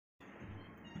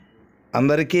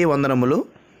అందరికీ వందనములు.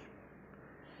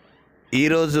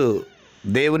 ఈరోజు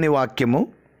దేవుని వాక్యము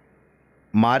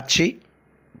మార్చి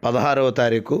 16వ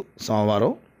తారీఖు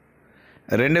సోమవారం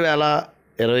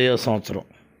 2020 సంవత్సరం.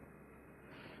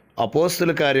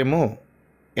 అపోస్తుల కార్యము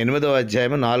 8వ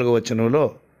అధ్యాయము 4వ వచనంలో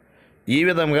ఈ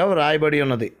విధంగా వ్రాయబడి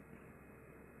ఉన్నది.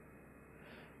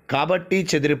 కాబట్టి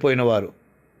చెదిరిపోయిన వారు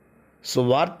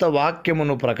సువార్త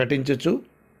వాక్యమును ప్రకటించుచు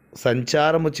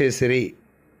సంచారము చేసిరి.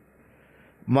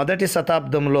 మొదటి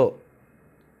శతాబ్దంలో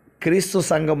క్రీస్తు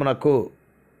సంఘమునకు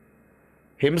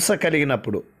హింస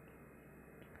కలిగినప్పుడు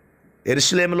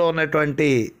యెరూషలేములో ఉన్నటువంటి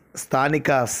స్థానిక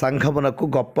సంఘమునకు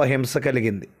గొప్ప హింస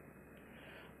కలిగింది.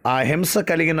 ఆ హింస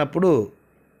కలిగినప్పుడు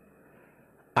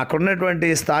అక్కడున్నటువంటి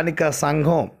స్థానిక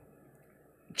సంఘం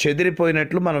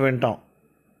చెదిరిపోయినట్లు మనం వింటాం.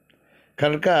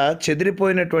 కనుక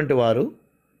చెదిరిపోయినటువంటి వారు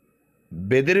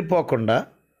బెదిరిపోకుండా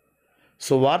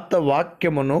సువార్త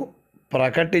వాక్యమును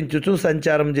ప్రకటించుచు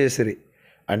సంచారం చేసిరి.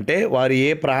 అంటే వారు ఏ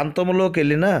ప్రాంతంలోకి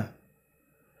వెళ్ళినా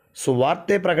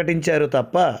సువార్తే ప్రకటించారు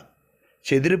తప్ప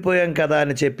చెదిరిపోయాం కదా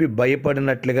అని చెప్పి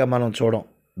భయపడినట్లుగా మనం చూడం.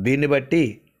 దీన్ని బట్టి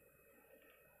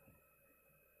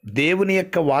దేవుని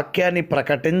యొక్క వాక్యాన్ని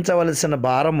ప్రకటించవలసిన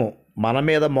భారము మన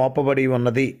మీద మోపబడి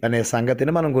ఉన్నది అనే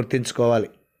సంగతిని మనం గుర్తుంచుకోవాలి.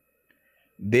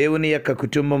 దేవుని యొక్క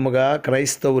కుటుంబముగా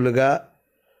క్రైస్తవులుగా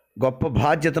గొప్ప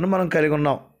బాధ్యతను మనం కలిగి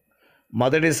ఉన్నాం.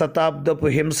 మొదటి శతాబ్దపు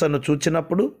హింసను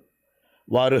చూచినప్పుడు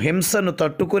వారు హింసను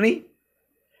తట్టుకొని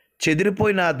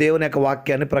చెదిరిపోయిన ఆ దేవుని యొక్క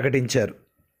వాక్యాన్ని ప్రకటించారు.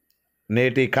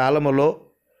 నేటి కాలములో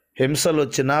హింసలు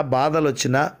వచ్చినా బాధలు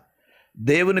వచ్చినా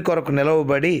దేవుని కొరకు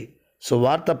నిలవబడి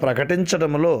సువార్త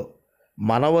ప్రకటించడంలో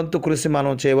మన వంతు కృషి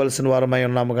మనం చేయవలసిన వారమై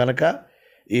ఉన్నాము. కనుక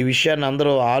ఈ విషయాన్ని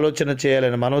అందరూ ఆలోచన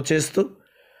చేయాలని మనం చేస్తూ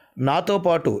నాతో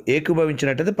పాటు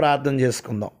ఏకీభవించినట్టయితే ప్రార్థన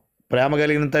చేసుకుందాం. ప్రేమ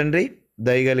కలిగిన తండ్రి,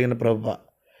 దయ కలిగిన ప్రభువా,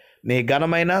 నీ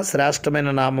ఘనమైన శ్రేష్టమైన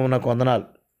నామమునకు వందనాలు.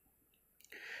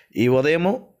 ఈ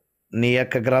ఉదయము నీ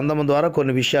యొక్క గ్రంథము ద్వారా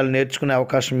కొన్ని విషయాలు నేర్చుకునే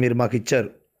అవకాశం మీరు మాకు ఇచ్చారు.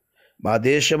 మా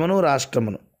దేశమును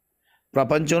రాష్ట్రమును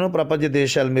ప్రపంచమును ప్రపంచ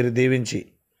దేశాలు మీరు దీవించి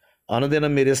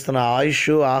అనుదినం మీరు ఇస్తున్న ఆయుష్,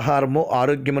 ఆహారము,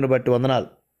 ఆరోగ్యమును బట్టి వందనాలు.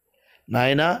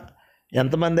 నాయన,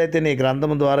 ఎంతమంది అయితే నీ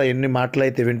గ్రంథము ద్వారా ఎన్ని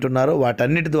మాటలైతే వింటున్నారో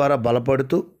వాటన్నిటి ద్వారా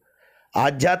బలపడుతూ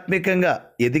ఆధ్యాత్మికంగా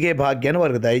ఎదిగే భాగ్యాన్ని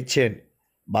వారికి దయచేయండి.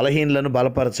 బలహీనులను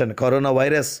బలపరచండి. కరోనా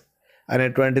వైరస్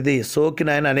అనేటువంటిది సోకిన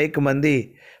ఆయన అనేక మంది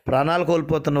ప్రాణాలు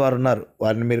కోల్పోతున్న వారు ఉన్నారు.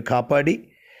 వారిని మీరు కాపాడి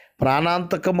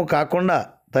ప్రాణాంతకము కాకుండా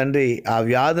తండ్రి ఆ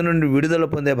వ్యాధి నుండి విడుదల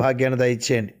పొందే భాగ్యాన్ని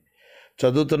దయచేయండి.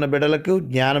 చదువుతున్న బిడ్డలకు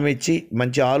జ్ఞానం ఇచ్చి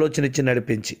మంచి ఆలోచన ఇచ్చి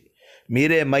నడిపించి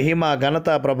మీరే మహిమ, ఘనత,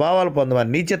 ప్రభావాలు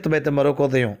పొందమని నీ చిత్తమైతే మరొక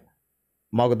ఉదయం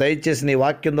మాకు దయచేసి నీ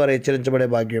వాక్యం ద్వారా హెచ్చరించబడే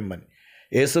భాగ్యం అని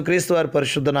యేసుక్రీస్తు వారి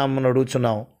పరిశుద్ధ నామమున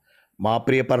అడుగుచున్నాం మా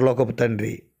ప్రియ పరలోకపు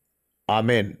తండ్రి,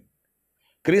 ఆమెన్.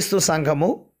 క్రీస్తు సంఘము,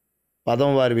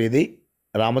 పదం వారి వీధి,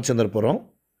 రామచంద్రపురం.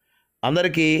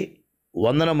 అందరికీ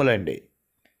వందనములండి.